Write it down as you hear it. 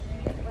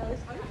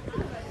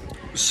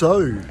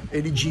So,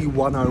 Energy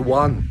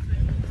 101.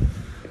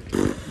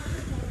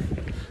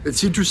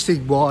 It's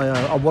interesting why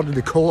I wanted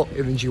to call it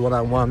Energy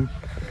 101,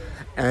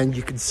 and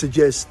you can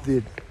suggest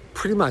that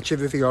pretty much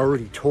everything I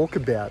already talk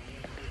about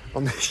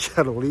on this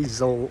channel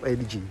is all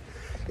energy.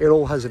 It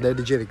all has an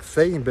energetic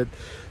theme, but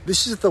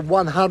this is the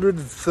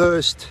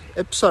 101st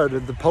episode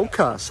of the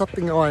podcast,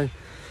 something I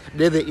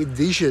never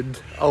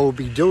envisioned I will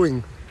be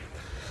doing,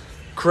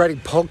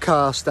 creating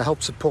podcasts to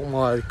help support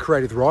my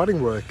creative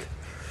writing work.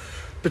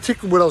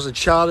 Particularly when I was a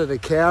chartered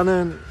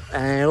accountant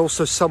and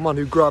also someone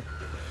who grew up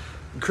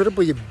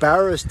incredibly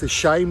embarrassed,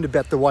 ashamed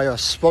about the way I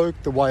spoke,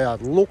 the way I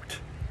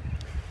looked,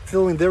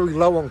 feeling very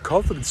low on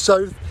confidence.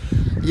 So,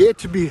 yeah,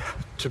 to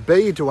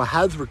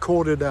have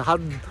recorded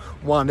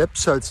 101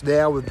 episodes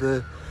now with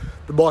the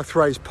My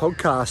Phrase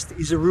podcast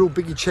is a real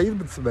big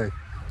achievement for me.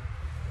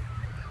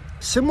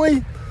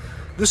 Similarly,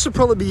 this will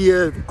probably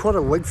be quite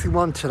a lengthy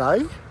one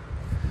today.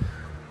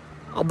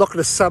 I'm not going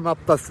to sum up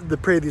the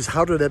previous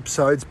 100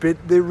 episodes, but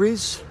there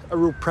is a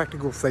real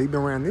practical theme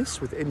around this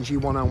with Energy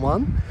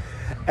 101,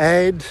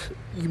 and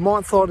you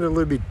might find it a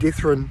little bit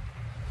different.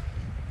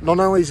 Not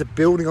only is it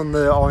building on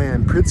the I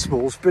Am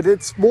principles, but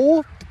it's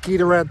more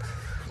geared around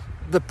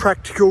the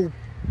practical,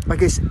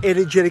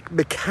 energetic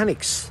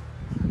mechanics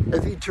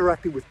of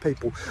interacting with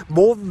people,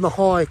 more than the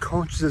higher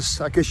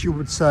consciousness, you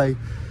would say,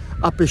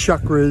 upper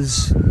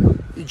chakras,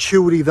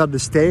 intuitive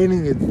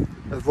understanding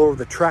of law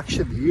of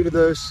attraction, the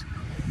universe.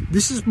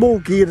 This is more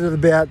geared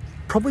about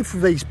probably for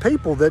these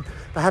people that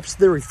perhaps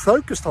they're very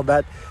focused on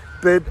that,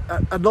 but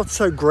are not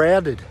so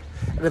grounded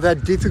and have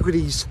had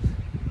difficulties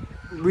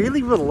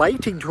really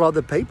relating to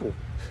other people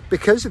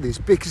because of this,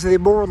 because they're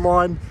more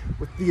aligned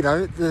with,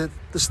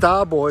 the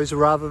star boys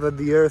rather than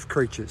the earth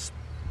creatures.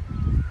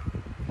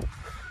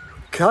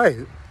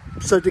 Okay,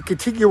 so to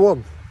continue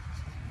on,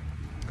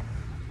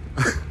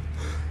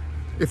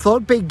 if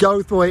I'd been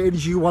going through my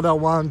Energy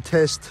 101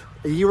 test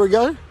a year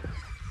ago,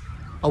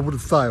 I would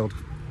have failed.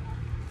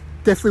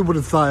 Definitely would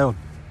have failed.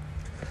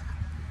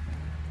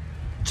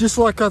 Just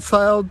like I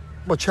failed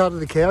my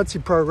chartered accountancy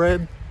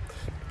program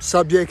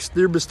subjects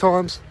numerous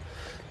times,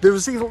 there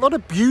was a lot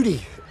of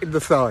beauty in the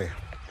failure,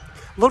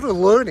 a lot of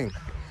learning,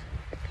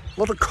 a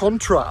lot of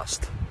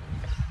contrast.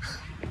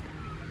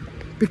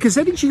 Because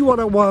Energy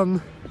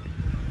 101,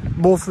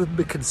 more from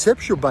the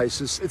conceptual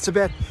basis, it's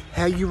about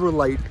how you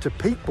relate to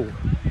people.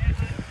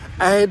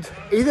 And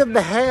even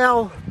the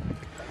how,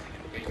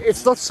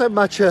 it's not so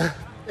much a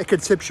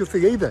conceptual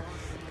thing either.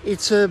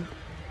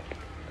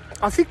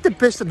 I think the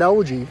best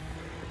analogy,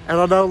 and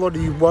I know a lot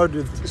of you won't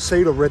have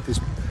seen or read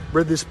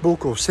this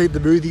book or seen the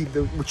movie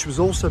which was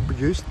also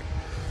produced.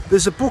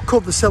 There's a book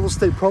called The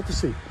Celestine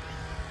Prophecy.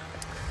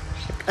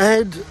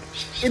 And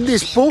in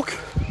this book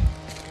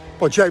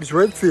by James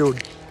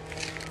Redfield,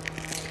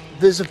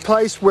 there's a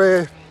place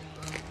where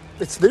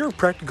it's very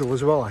practical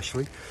as well,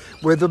 actually,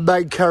 where the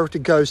main character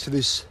goes to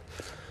this,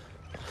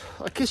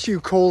 I guess you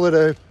call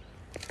it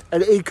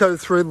an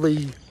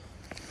eco-friendly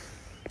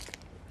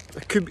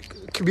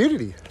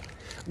community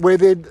where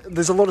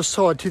there's a lot of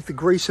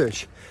scientific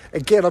research.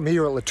 Again, I'm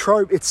here at La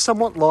Trobe. It's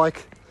somewhat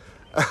like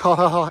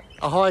a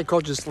higher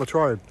conscious La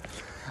Trobe,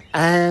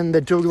 and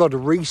they're doing a lot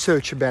of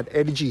research about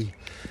energy,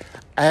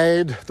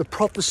 and the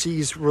prophecy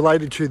is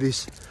related to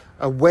this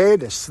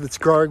awareness that's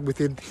growing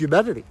within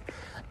humanity.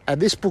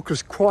 And this book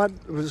was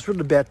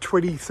written about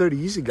 20, 30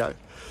 years ago,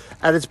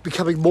 and it's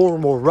becoming more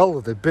and more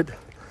relevant. But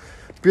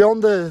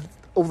beyond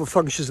all the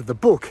functions of the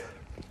book,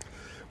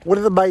 one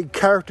of the main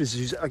characters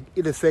is,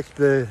 in effect,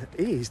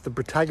 he's the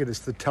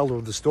protagonist, the teller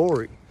of the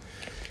story.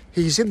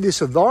 He's in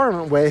this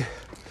environment where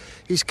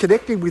he's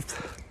connecting with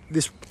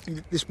this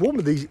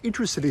woman that he's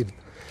interested in.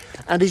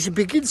 And as he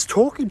begins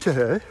talking to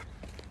her,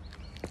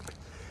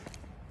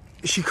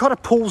 she kind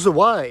of pulls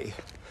away.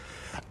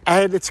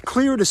 And it's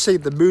clearer to see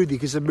the movie,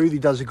 because the movie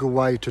does a good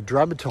way to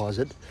dramatise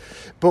it.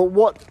 But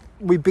what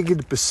we begin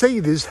to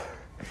perceive is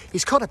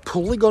he's kind of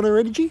pulling on her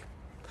energy.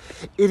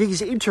 And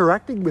he's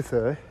interacting with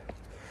her,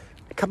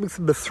 coming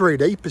from the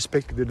 3D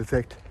perspective, in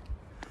effect.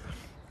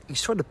 He's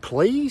trying to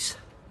please.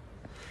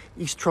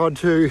 He's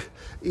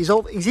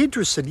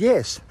interested,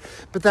 yes.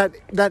 But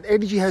that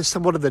energy has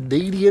somewhat of a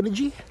needy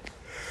energy.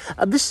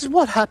 And this is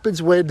what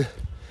happens when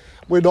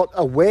we're not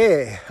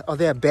aware of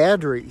our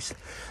boundaries,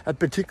 and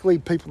particularly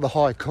people in the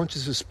higher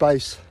consciousness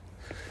space.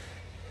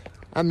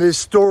 And there's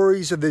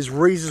stories and there's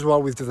reasons why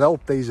we've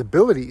developed these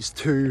abilities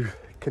to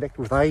connect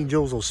with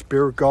angels or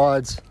spirit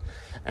guides.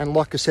 And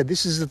like I said,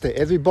 this isn't for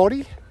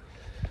everybody.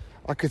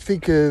 I could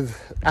think of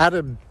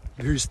Adam,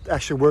 who's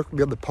actually worked with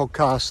me on the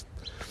podcast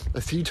a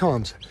few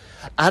times.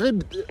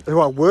 Adam, who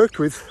I worked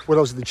with when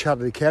I was in the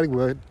chartered accounting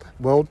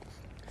world,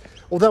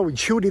 although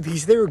intuitive,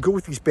 he's very good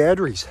with his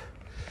boundaries.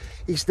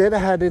 He's never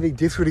had any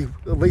difficulty,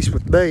 at least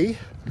with me,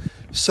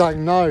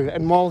 saying no.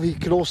 And while he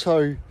can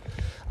also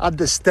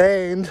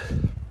understand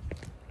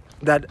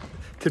that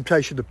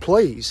temptation to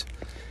please,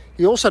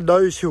 he also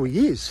knows who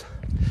he is.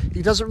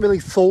 He doesn't really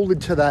fall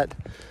into that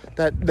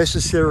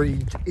necessary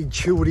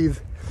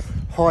intuitive,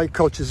 high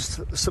conscious,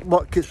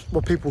 what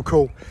people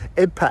call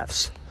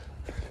empaths,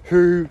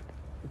 who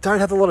don't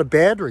have a lot of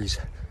boundaries.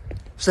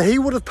 So he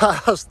would have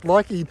passed,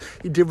 like he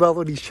did well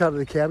in his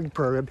chartered accounting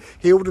program,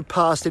 he would have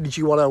passed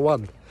Energy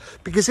 101.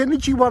 Because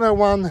Energy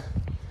 101,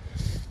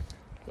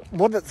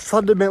 what it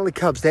fundamentally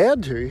comes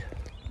down to,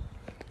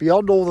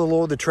 beyond all the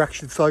law of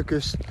attraction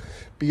focus,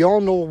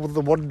 beyond all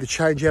the wanting to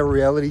change our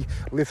reality,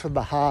 live from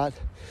the heart,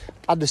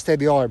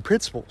 understand the iron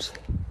principles,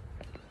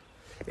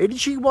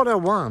 Energy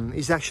 101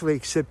 is actually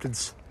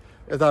acceptance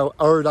of our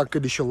own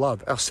unconditional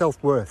love, our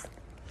self-worth,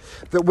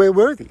 that we're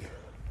worthy.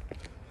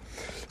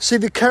 See,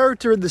 the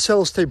character in the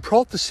Celestine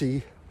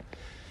prophecy,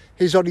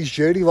 he's on his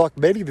journey like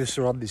many of us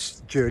are on this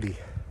journey.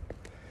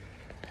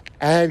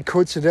 And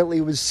coincidentally,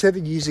 it was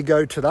 7 years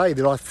ago today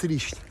that I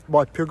finished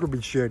my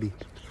pilgrimage journey,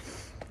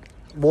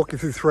 walking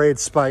through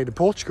France, Spain and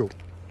Portugal,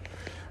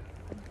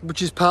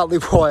 which is partly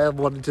why I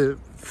wanted to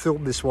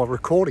film this while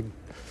recording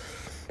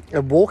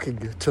and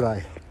walking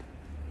today.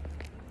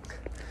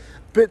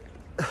 But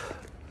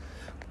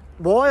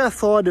why I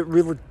find it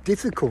really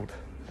difficult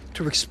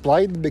to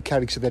explain the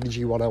mechanics of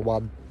Energy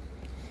 101,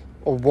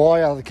 or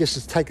why I guess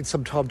it's taken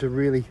some time to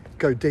really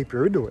go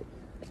deeper into it,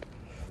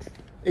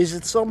 is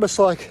it's almost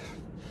like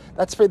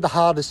that's been the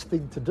hardest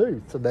thing to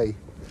do for me,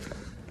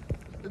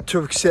 to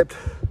accept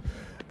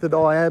that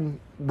I am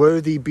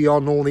worthy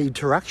beyond all the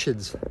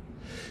interactions,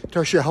 to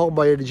actually hold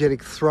my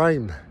energetic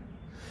frame.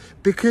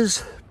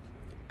 Because,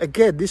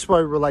 again, this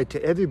won't relate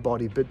to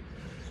everybody, but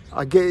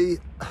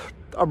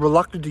I'm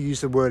reluctant to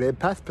use the word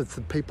empath, but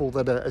for people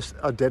that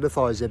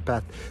identify as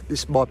empath,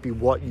 this might be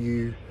what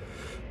you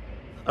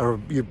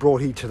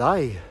brought here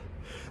today.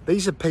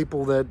 These are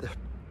people that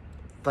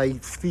they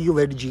feel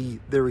energy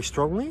very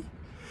strongly,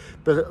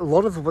 but a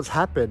lot of what's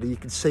happened, you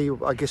can see,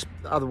 I guess,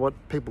 what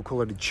people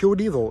call it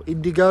intuitive, or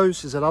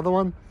indigos is another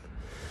one,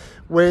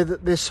 where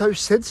they're so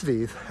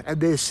sensitive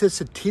and their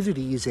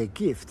sensitivity is their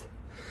gift.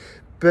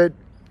 But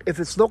if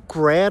it's not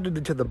grounded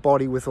into the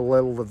body with a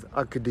level of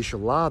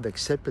unconditional love,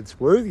 acceptance,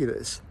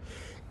 worthiness,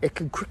 it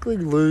can quickly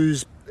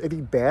lose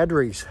any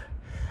boundaries,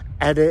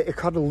 and it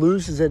kind of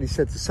loses any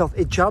sense of self.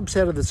 It jumps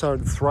out of its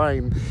own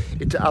frame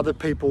into other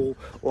people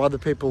or other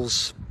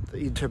people's,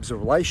 in terms of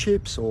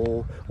relationships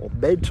or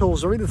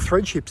mentors or even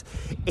friendships.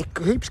 It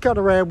keeps going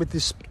around with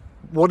this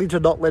wanting to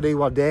not let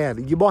anyone down.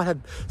 And you might have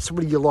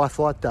someone in your life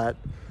like that,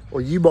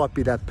 or you might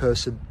be that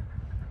person.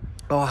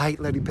 Oh, I hate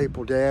letting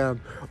people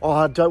down. Oh,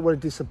 I don't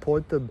want to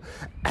disappoint them.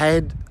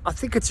 And I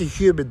think it's a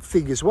human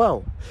thing as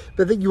well.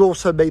 But then you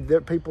also meet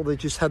people that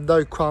just have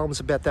no qualms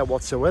about that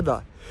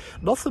whatsoever.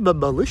 Not from a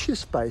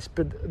malicious space,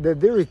 but they're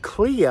very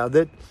clear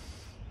that,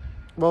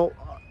 well,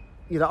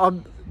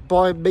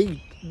 by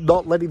me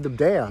not letting them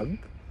down,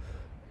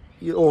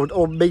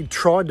 or me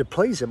trying to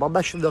please them, I'm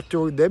actually not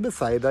doing them a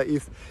favour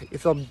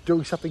if I'm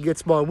doing something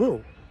against my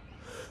will.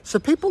 So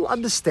people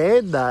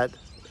understand that.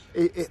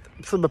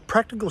 From a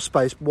practical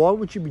space, why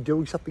would you be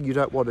doing something you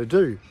don't want to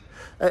do?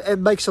 It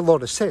makes a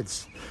lot of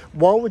sense.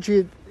 Why would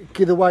you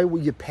give away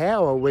with your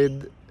power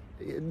when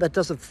that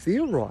doesn't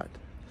feel right?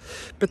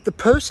 But the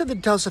person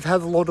that doesn't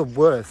have a lot of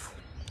worth,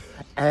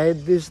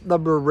 and there's a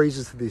number of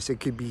reasons for this. It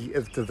could be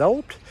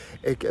developed.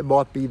 It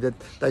might be that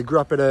they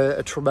grew up in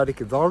a traumatic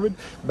environment.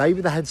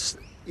 Maybe they had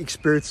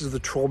experiences of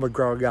trauma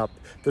growing up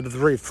that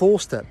have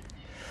reinforced that.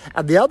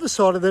 And the other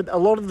side of it, a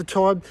lot of the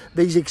time,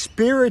 these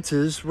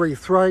experiences,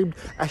 reframed,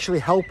 actually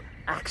help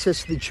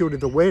access the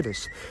intuitive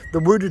awareness. The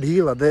wounded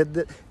healer,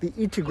 the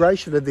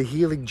integration of the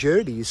healing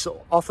journey is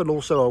often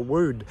also a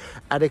wound,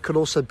 and it can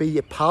also be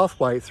a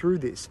pathway through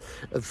this.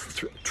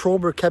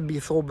 Trauma can be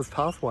a form of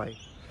pathway.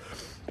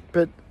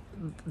 But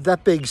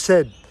that being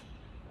said,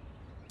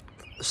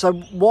 so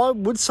why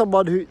would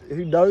someone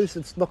who knows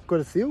it's not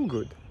going to feel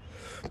good?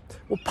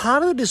 Well,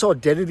 part of it is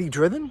identity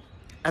driven,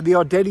 and the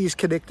identity is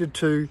connected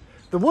to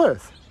the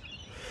worth.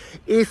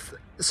 If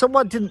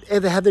someone didn't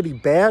ever have any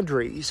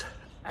boundaries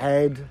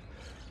and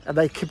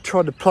they kept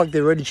trying to plug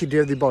their energy into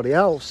everybody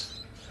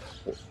else,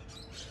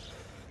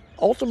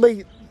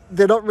 ultimately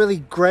they're not really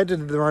grounded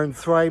in their own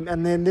frame,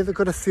 and they're never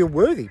going to feel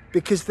worthy,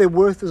 because their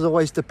worth is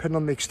always dependent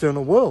on the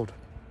external world.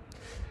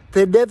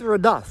 They're never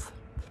enough,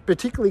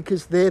 particularly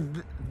because their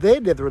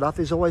never enough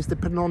is always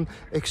dependent on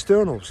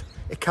externals.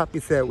 It can't be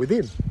found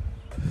within.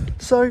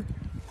 So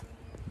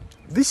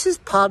this is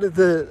part of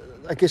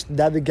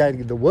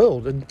navigating the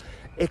world, and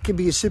it can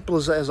be as simple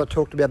as I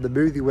talked about in the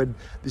movie, when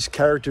this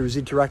character is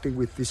interacting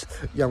with this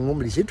young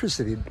woman he's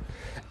interested in,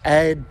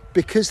 and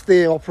because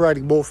they're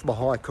operating more from a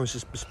high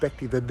conscious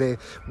perspective and they're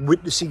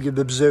witnessing and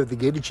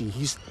observing energy,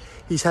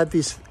 he's had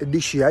this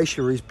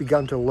initiation where he's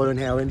begun to learn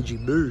how energy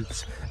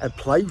moves and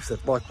play with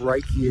it, like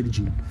Reiki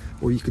energy,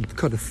 or you can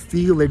kind of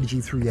feel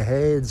energy through your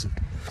hands.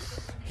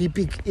 He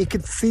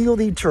can feel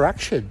the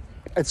interaction,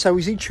 and so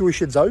his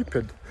intuition's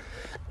open,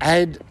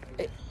 and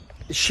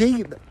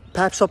she,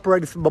 perhaps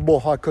operating from a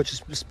more high conscious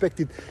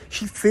perspective,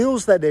 she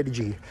feels that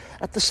energy.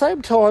 At the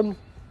same time,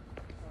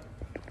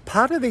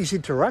 part of these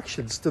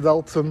interactions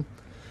develop from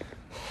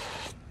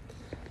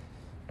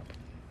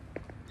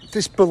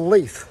this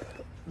belief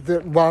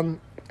that one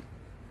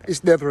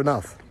is never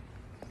enough.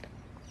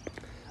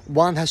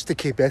 One has to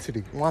keep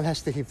efforting. One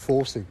has to keep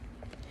forcing.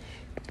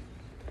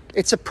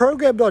 It's a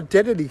programmed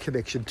identity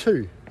connection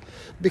too,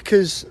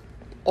 because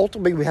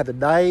ultimately we have a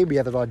name, we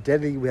have an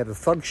identity, we have a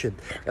function,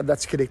 and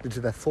that's connected to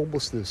that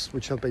formlessness,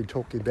 which I've been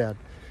talking about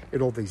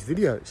in all these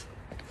videos.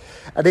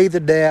 And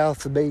even now,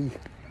 for me,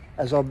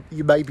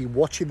 you may be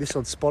watching this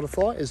on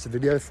Spotify as the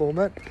video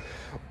format,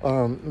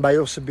 may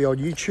also be on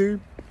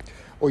YouTube,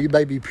 or you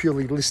may be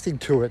purely listening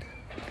to it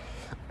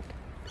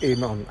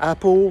on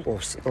Apple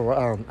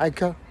or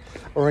Anchor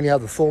or any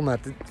other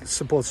format that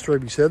supports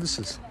streaming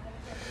services.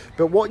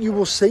 But what you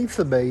will see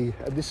for me,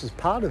 and this is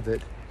part of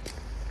it,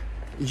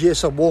 is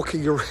yes, I'm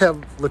walking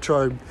around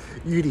Latrobe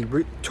Uni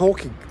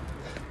talking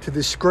to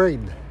this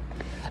screen.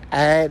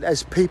 And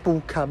as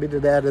people come in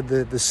and out of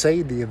the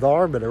scene, the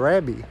environment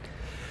around me,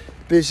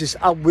 there's this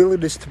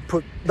unwillingness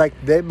to make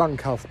them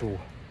uncomfortable.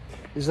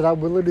 There's an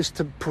unwillingness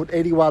to put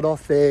anyone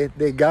off their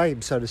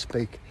game, so to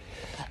speak.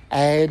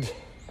 And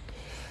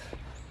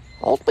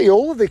ultimately,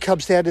 all of it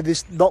comes down to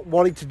this not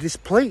wanting to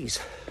displease.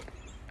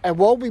 And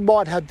while we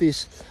might have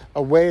this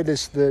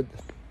awareness that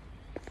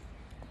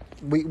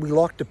we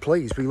like to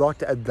please, we like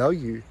to add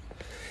value,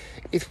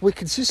 if we're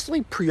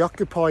consistently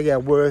preoccupying our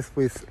worth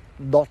with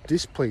not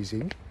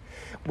displeasing,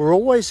 we're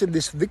always in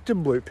this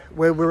victim loop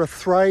where we're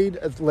afraid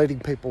of letting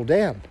people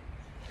down.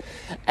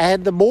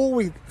 And the more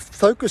we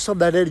focus on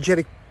that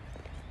energetic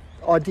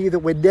idea that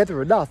we're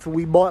never enough and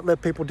we might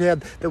let people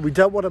down, that we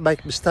don't want to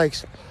make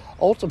mistakes,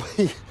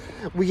 ultimately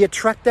we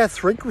attract that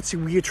frequency,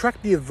 we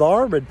attract the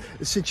environment,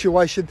 a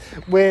situation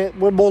where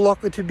we're more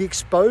likely to be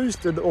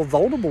exposed or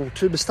vulnerable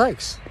to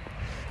mistakes,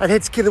 and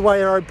hence give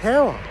away our own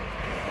power.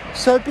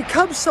 So it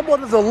becomes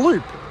somewhat of a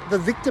loop, the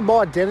victim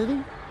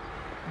identity,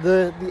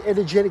 the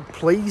energetic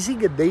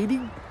pleasing and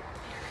needing.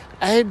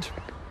 And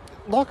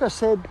like I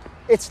said,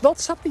 it's not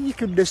something you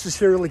can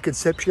necessarily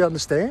conceptually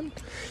understand.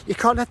 You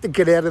kind of have to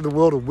get out in the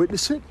world and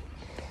witness it,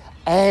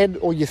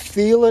 or you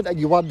feel it and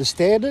you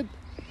understand it.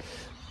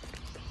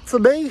 For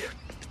me,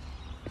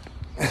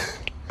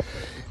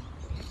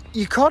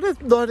 you kind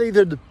of not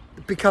even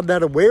become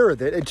that aware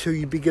of it until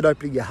you begin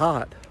opening your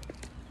heart.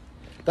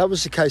 That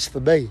was the case for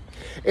me.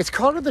 It's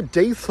kind of the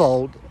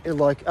default in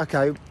like,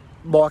 okay,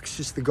 Mike's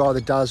just the guy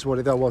that does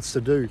whatever he wants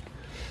to do.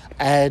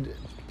 And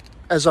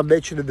as I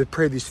mentioned in the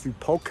previous few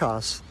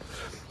podcasts,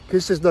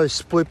 because there's no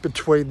split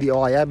between the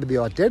I am and the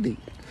identity,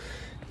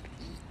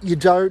 you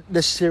don't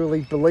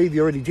necessarily believe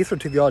you're any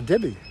different to the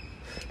identity.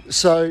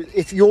 So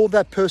if you're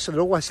that person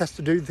that always has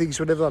to do things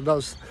when everyone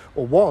does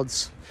or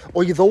wants,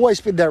 or you've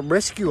always been that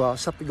rescuer,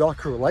 something I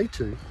can relate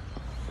to,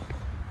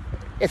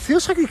 it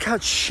feels like you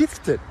can't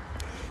shift it.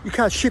 You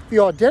can't shift the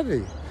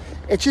identity.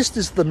 It just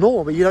is the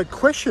norm and you don't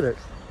question it.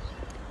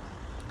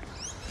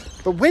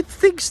 But when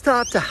things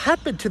start to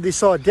happen to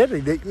this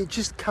identity that you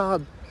just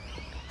can't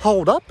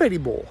hold up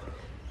anymore,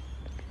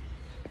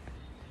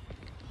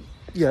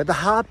 the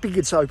heart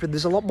begins open,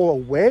 there's a lot more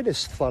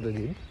awareness flooded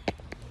in.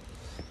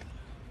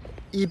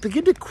 You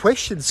begin to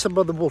question some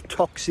of the more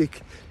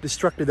toxic,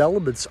 destructive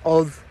elements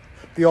of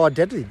the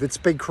identity that's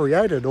been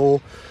created,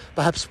 or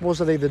perhaps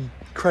wasn't even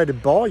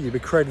created by you,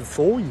 but created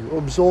for you, or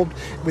absorbed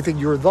within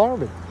your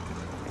environment.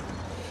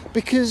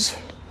 Because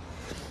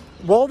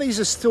while these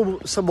are still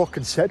somewhat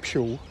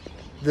conceptual,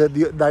 the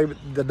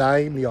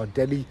name, the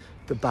identity,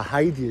 the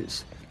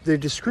behaviours, they're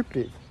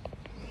descriptive.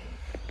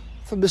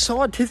 From the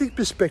scientific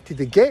perspective,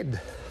 again,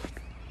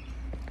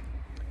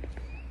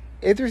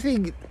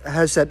 everything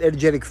has that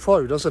energetic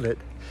flow, doesn't it?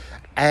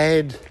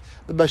 And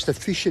the most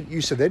efficient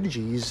use of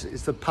energy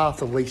is the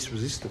path of least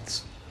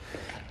resistance.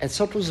 And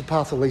sometimes the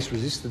path of least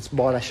resistance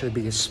might actually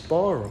be a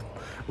spiral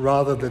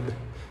rather than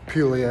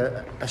purely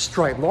a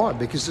straight line,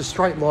 because the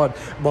straight line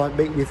might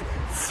meet with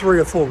 3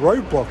 or 4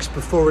 roadblocks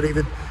before it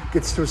even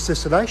gets to its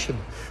destination.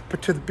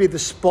 But to be the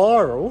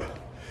spiral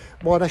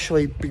might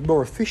actually be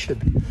more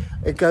efficient.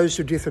 It goes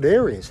to different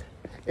areas.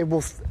 It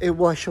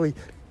will actually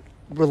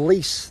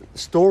release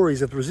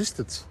stories of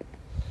resistance.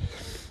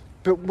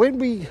 But when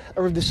we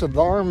are in this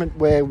environment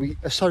where we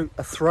are so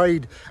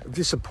afraid of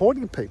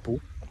disappointing people,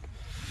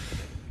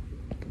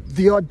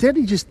 the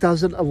identity just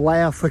doesn't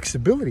allow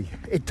flexibility.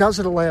 It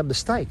doesn't allow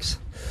mistakes.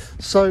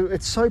 So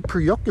it's so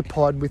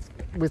preoccupied with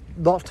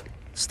not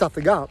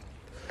stuffing up,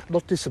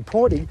 not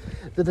disappointing,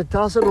 that it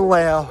doesn't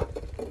allow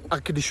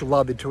unconditional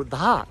love into the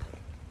heart.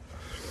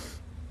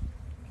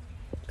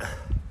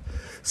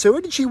 So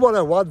Energy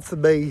 101 for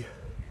me,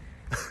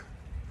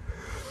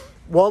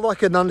 while I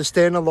can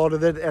understand a lot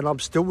of it and I'm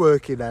still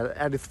working at it,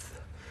 and if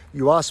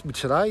you ask me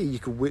today, you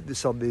can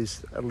witness on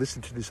this and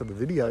listen to this on the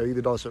video,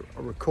 even as I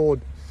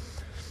record,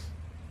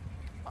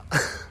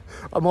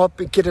 I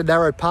might get a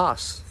narrow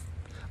pass.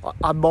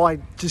 I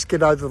might just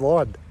get over the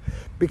line,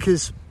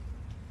 because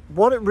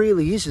what it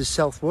really is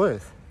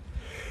self-worth.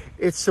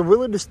 It's the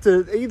willingness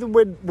to, even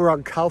when we're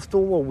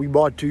uncomfortable or we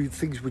might do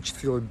things which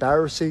feel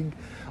embarrassing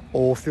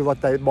or feel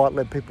like they might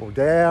let people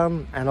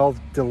down, and I've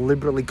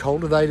deliberately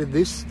cultivated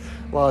this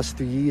last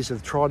few years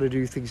of trying to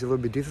do things a little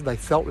bit different. They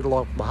felt it a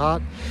lot from my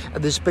heart,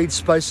 and there's been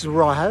spaces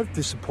where I have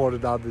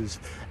disappointed others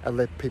and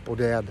let people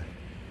down.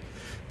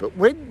 But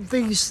when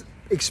these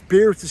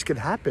experiences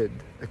can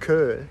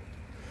occur,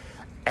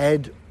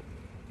 and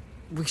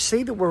we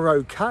see that we're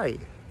okay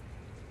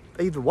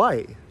either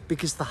way,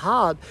 because the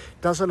heart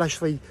doesn't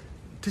actually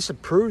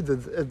disapprove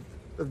of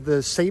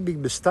the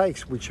seeming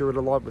mistakes which are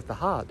in line with the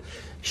heart.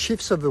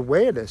 Shifts of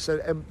awareness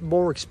and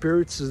more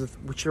experiences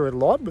which are in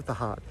line with the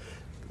heart.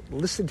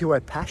 Listen to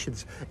our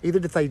passions,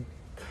 even if they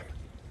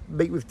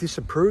meet with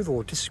disapproval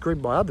or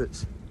disagreement by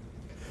others.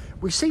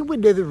 We see we're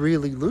never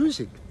really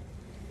losing.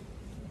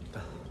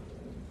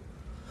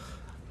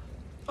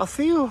 I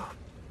feel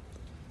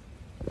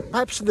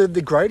perhaps the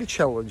greater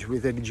challenge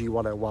with Energy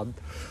 101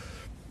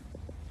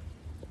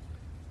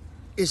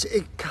 is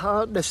it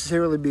can't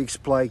necessarily be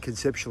explained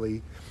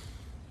conceptually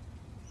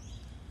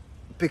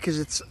because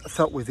it's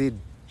felt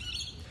within.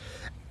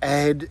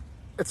 And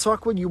it's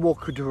like when you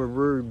walk into a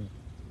room.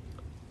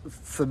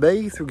 For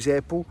me, for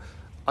example,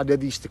 I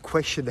never used to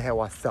question how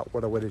I felt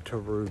when I went into a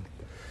room.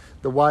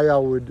 The way I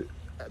would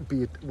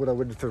be when I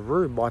went into a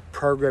room, my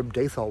program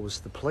default was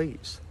to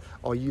please.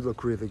 Oh, you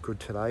look really good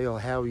today. Or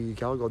how are you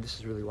going? Oh, this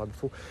is really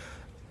wonderful.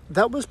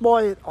 That was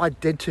my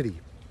identity.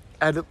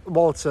 And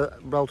while it's a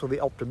relatively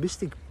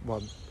optimistic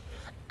one,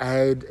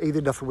 and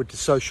even if I went to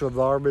social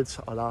environments,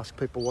 I'd ask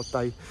people what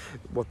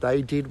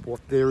they did,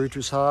 what their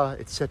interests are,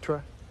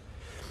 etc.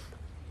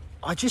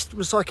 I just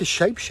was like a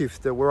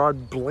shapeshifter where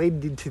I'd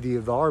blend into the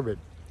environment.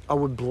 I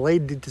would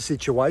blend into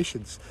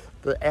situations,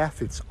 the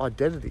outfits,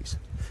 identities,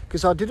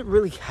 because I didn't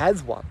really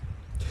have one.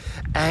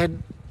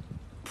 And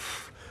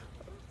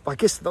I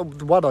guess the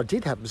one I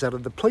did have was out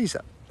of the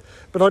pleaser.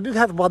 But I did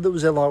have one that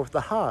was in line with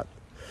the heart.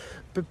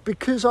 But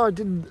because I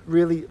didn't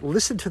really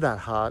listen to that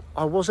heart,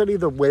 I wasn't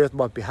even aware of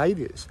my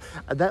behaviours.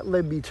 And that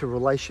led me to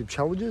relationship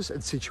challenges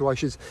and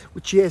situations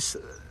which, yes,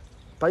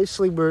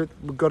 basically we're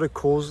going to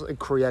cause and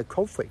create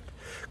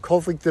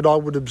conflict that I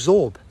would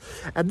absorb.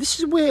 And this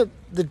is where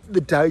the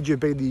danger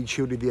of being the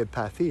intuitive, the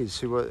empath is,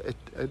 who are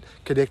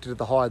connected to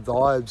the higher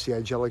vibes, the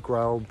angelic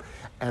realm,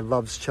 and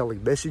loves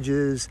telling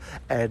messages,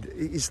 and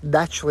is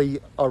naturally,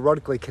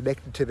 ironically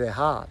connected to their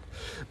heart.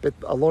 But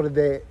a lot of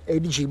their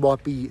energy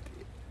might be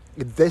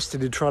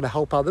invested in trying to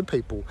help other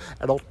people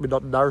and ultimately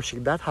not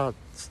nourishing that heart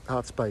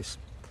space.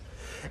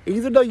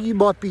 Even though you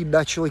might be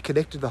naturally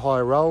connected to the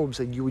higher realms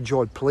and you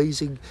enjoyed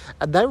pleasing,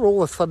 and they were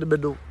all a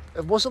fundamental,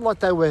 it wasn't like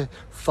they were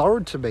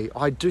foreign to me.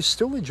 I do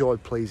still enjoy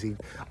pleasing.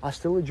 I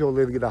still enjoy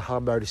living in a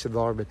harmonious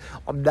environment.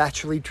 I'm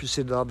naturally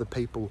interested in other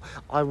people.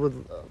 I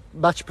would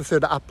much prefer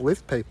to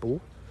uplift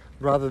people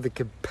rather than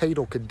compete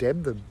or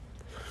condemn them.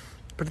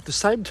 But at the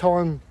same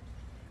time,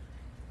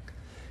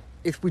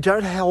 if we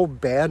don't hold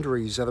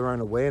boundaries of their own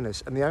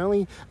awareness, and the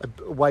only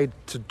way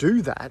to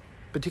do that,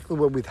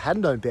 particularly when we've had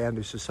no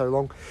boundaries for so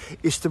long,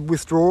 is to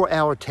withdraw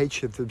our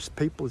attention from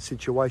people and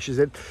situations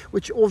that,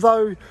 which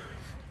although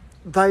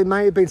they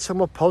may have been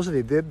somewhat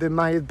positive, there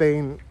may have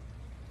been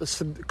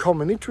some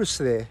common interests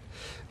there,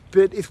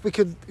 but if we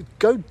could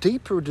go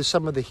deeper into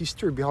some of the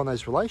history behind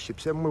those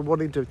relationships and we're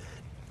wanting to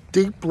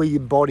deeply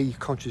embody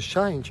conscious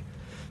change,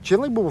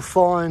 generally we'll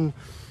find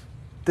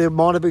there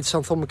might have been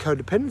some form of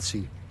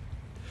codependency.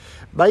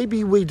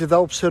 Maybe we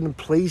developed certain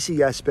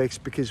pleasing aspects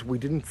because we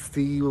didn't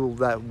feel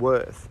that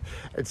worth.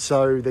 And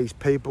so these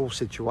people,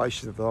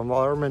 situations, the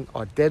environment,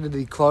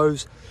 identity,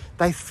 clothes,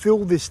 they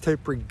fill this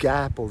temporary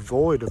gap or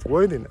void of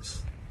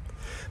worthiness.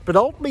 But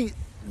ultimately,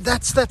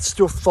 that's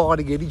still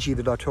fighting energy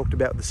that I talked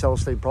about with the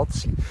Celestine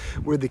prophecy,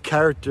 where the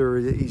character,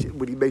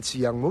 when he meets a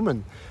young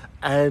woman,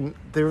 and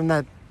they're in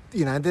that,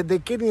 they're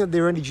getting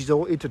their energies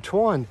all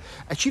intertwined,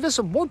 and she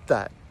doesn't want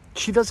that.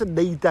 She doesn't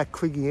need that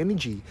clinging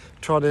energy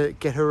trying to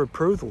get her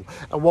approval.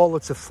 And while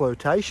it's a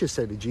flirtatious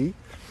energy,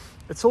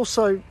 it's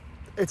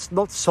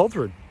not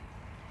sovereign.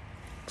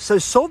 So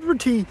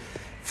sovereignty,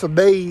 for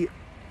me,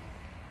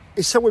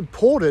 is so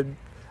important,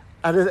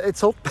 and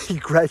it's ultimately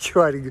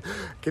graduating,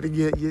 getting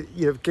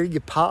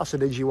your pass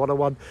in Energy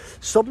 101.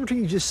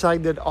 Sovereignty is just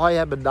saying that I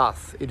am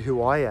enough in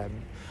who I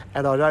am,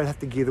 and I don't have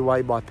to give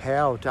away my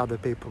power to other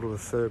people to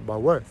affirm my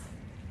worth.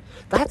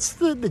 That's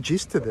the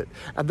gist of it.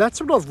 And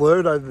that's what I've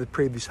learned over the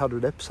previous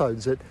 100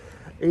 episodes, that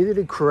even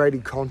in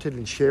creating content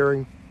and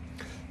sharing,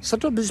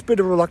 sometimes there's a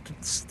bit of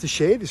reluctance to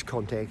share this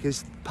content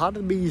because part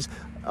of me is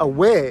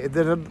aware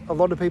that a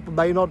lot of people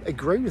may not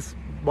agree with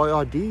my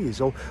ideas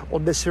or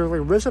necessarily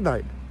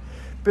resonate.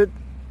 But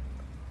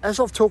as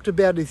I've talked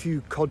about in a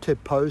few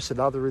content posts and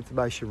other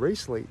information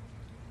recently,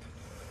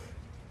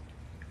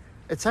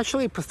 it's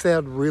actually a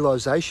profound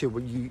realisation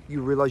when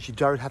you realise you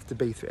don't have to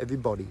be for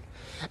everybody.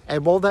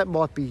 And while that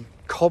might be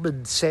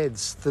common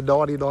sense to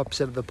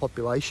 99% of the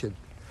population,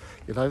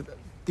 the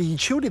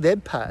intuitive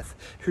empath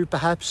who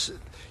perhaps,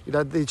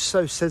 they're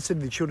so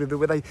sensitive to children that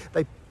when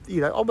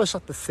they almost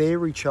like the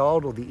fairy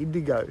child or the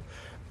indigo,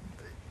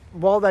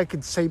 while they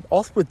can seem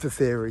off with the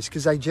fairies,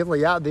 because they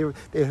generally are, they're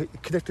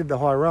connected to the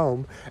higher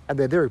realm and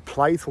they're very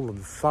playful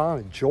and fun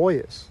and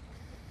joyous.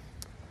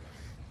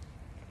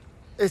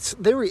 It's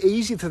very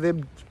easy for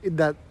them in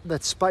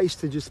that space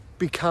to just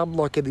become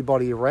like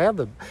anybody around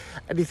them.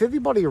 And if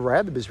everybody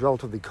around them is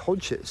relatively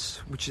conscious,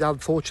 which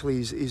unfortunately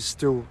is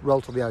still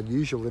relatively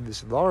unusual in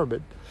this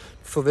environment,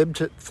 for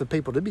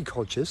people to be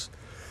conscious,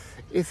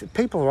 if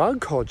people are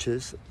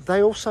unconscious,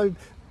 they also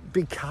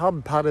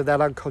become part of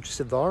that unconscious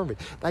environment.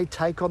 They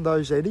take on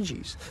those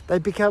energies. They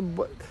become,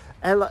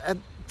 and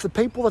the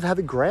people that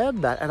haven't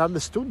grounded that and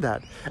understood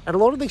that, and a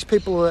lot of these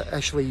people are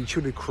actually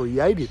intuitive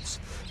creatives,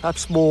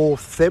 perhaps more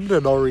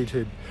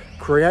feminine-oriented,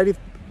 creative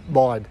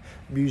mind,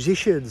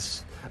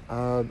 musicians,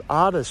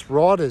 artists,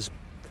 writers,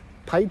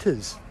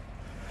 painters.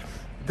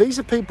 These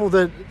are people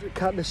that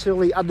can't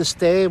necessarily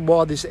understand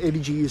why this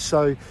energy is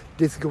so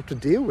difficult to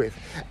deal with.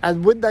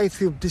 And when they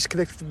feel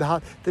disconnected from the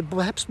heart, they're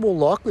perhaps more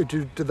likely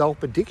to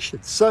develop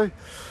addictions. So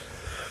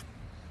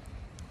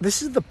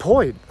this is the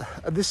point.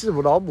 And this is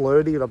what I'm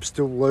learning, and I'm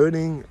still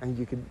learning, and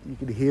you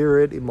can hear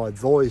it in my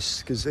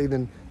voice, because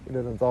even in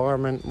an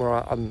environment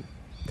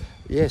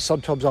where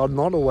sometimes I'm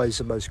not always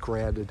the most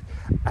grounded,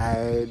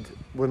 and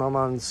when I'm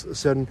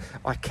uncertain,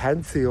 I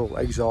can feel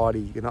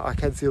anxiety, I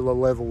can feel a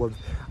level of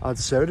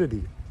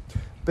uncertainty.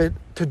 But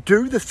to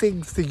do the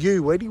thing for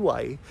you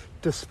anyway,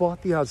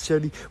 despite the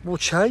uncertainty, will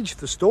change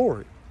the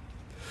story.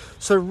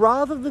 So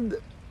rather than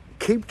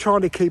keep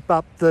trying to keep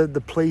up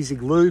the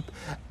pleasing loop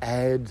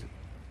and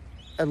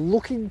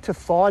looking to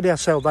find our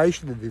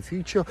salvation in the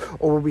future,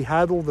 or when we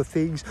have all the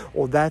things,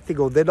 or that thing,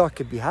 or then I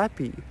can be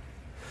happy,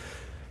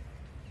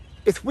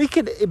 if we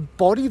can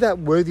embody that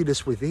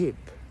worthiness within,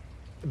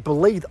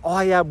 believe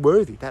I am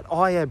worthy, that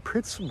I am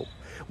principle,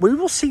 we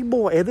will see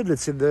more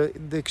evidence in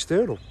the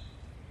external.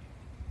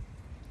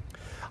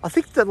 I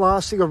think the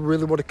last thing I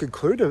really want to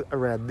conclude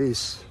around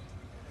this,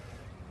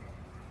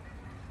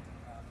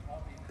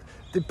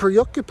 the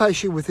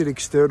preoccupation with an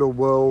external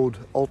world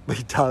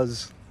ultimately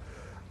does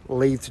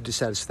lead to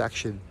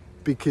dissatisfaction,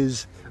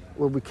 because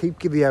when we keep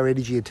giving our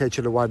energy and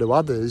attention away to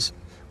others,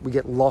 we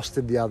get lost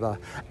in the other.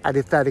 And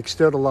if that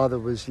external other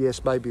was,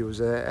 yes, maybe it was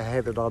a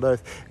heaven on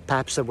earth,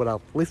 perhaps that would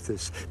uplift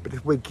us. But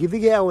if we're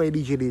giving our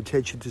energy and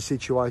attention to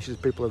situations,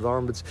 people,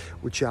 environments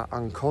which are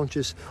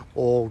unconscious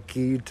or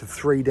geared to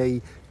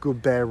 3D,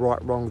 good, bad,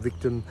 right, wrong,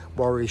 victim,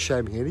 warrior,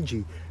 shaming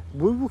energy,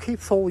 we will keep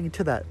falling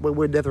into that when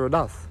we're never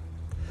enough.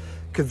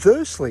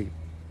 Conversely,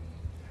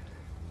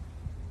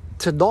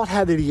 to not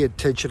have any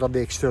attention on the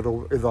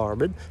external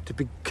environment, to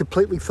be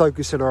completely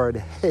focused in our own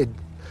head,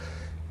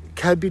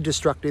 can be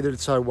destructive in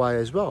its own way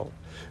as well.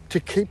 To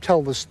keep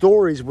telling the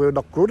stories we're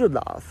not good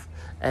enough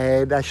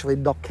and actually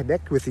not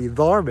connect with the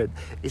environment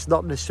is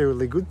not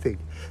necessarily a good thing.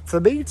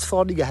 For me, it's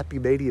finding a happy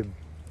medium.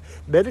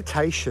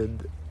 Meditation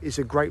is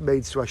a great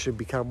means to actually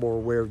become more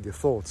aware of your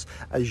thoughts,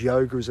 as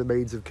yoga is a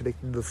means of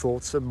connecting the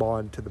thoughts and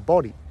mind to the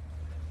body,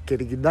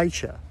 getting in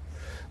nature.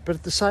 But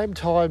at the same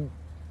time,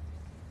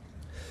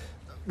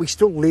 we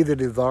still live in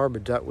an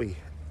environment, don't we?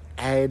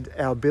 And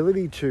our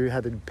ability to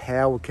have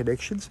empowered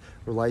connections,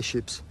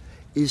 relationships,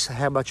 is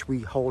how much we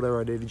hold our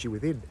own energy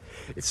within.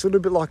 It's a little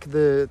bit like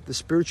the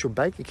spiritual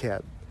bank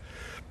account.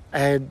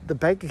 And the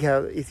bank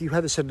account, if you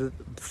have a set of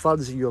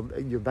funds in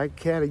your bank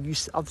account,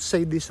 and I've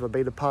seen this and I've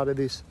been a part of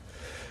this,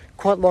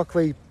 quite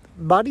likely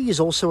money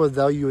is also a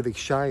value in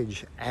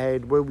exchange.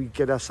 And when we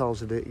get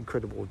ourselves into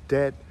incredible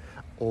debt,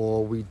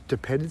 or we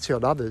dependency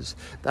on others,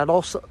 that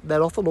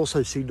often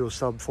also signals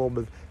some form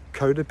of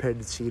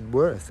codependency and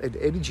worth and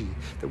energy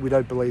that we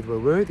don't believe we're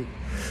worthy.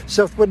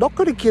 So if we're not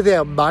going to give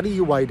our money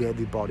away to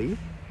everybody,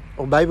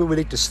 or maybe we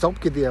need to stop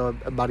giving our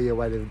money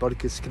away to everybody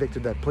because it's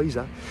connected to that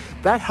pleaser,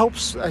 that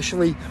helps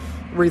actually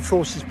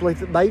reinforce this belief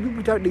that maybe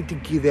we don't need to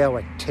give our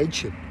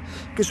attention.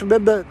 Because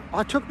remember,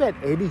 I talk about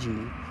energy.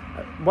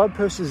 One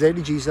person's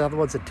energy is the other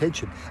one's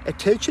attention.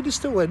 Attention is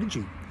still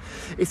energy.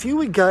 If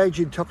you engage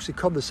in toxic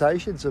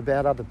conversations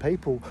about other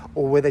people,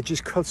 or where they're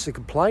just constantly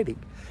complaining,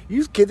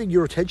 you've given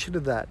your attention to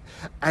that.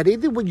 And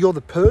even when you're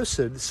the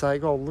person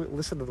saying, oh,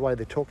 listen to the way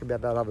they're talking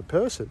about that other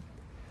person,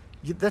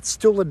 that's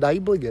still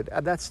enabling it,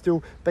 and that's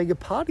still being a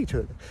party to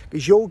it,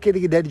 because you're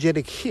getting an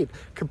energetic hit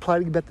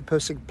complaining about the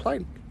person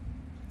complaining.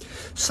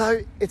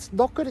 So it's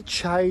not going to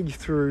change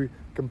through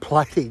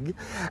complaining,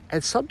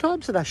 and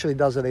sometimes it actually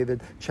doesn't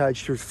even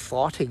change through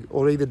fighting,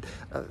 or even,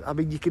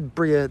 you can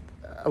bring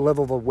a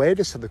level of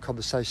awareness in the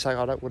conversation saying,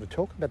 I don't want to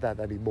talk about that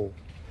anymore.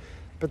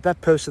 But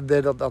that person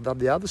then on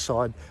the other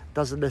side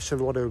doesn't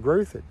necessarily want to agree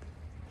with it.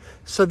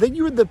 So then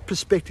you're in the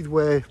perspective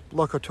where,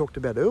 like I talked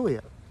about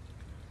earlier,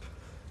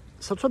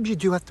 sometimes you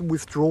do have to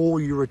withdraw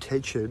your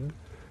attention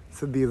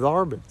from the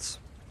environments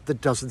that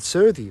doesn't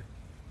serve you.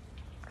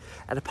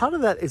 And a part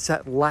of that is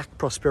that lack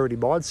prosperity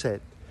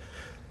mindset.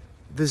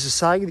 There's a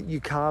saying that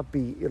you can't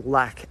be in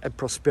lack and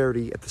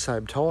prosperity at the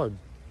same time.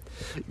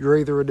 You're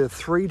either in a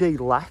 3D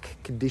lack,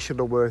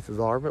 conditional worth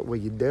environment where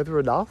you're never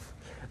enough,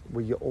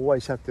 where you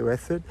always have to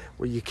effort,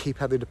 where you keep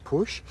having to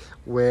push,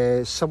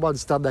 where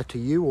someone's done that to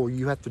you or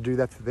you have to do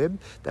that for them,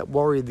 that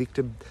warrior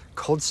victim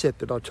concept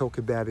that I talk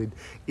about in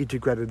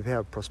Integrated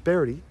Empowered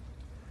Prosperity.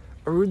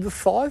 Or in the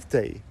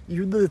 5D,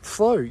 you're in the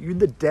flow, you're in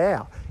the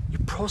Tao,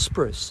 you're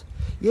prosperous.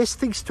 Yes,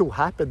 things still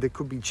happen that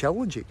could be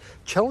challenging.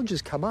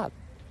 Challenges come up.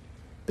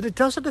 But it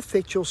doesn't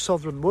affect your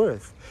sovereign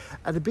worth.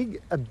 And the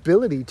big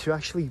ability to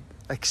actually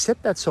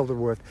accept that sovereign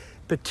worth,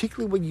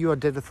 particularly when you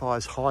identify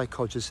as high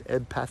conscious,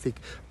 empathic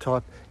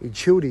type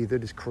intuitive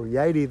that is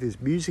creative, is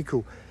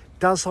musical,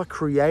 does like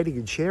creating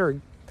and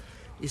sharing,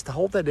 is to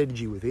hold that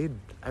energy within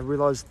and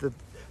realize that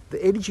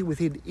the energy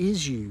within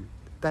is you,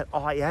 that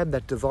I am,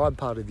 that divine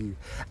part of you,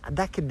 and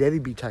that can never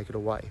be taken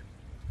away.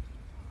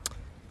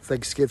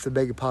 Thanks again for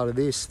being a part of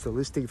this, for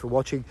listening, for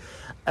watching,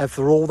 and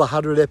for all the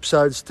 100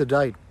 episodes to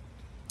date.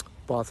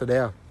 Bye for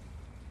now.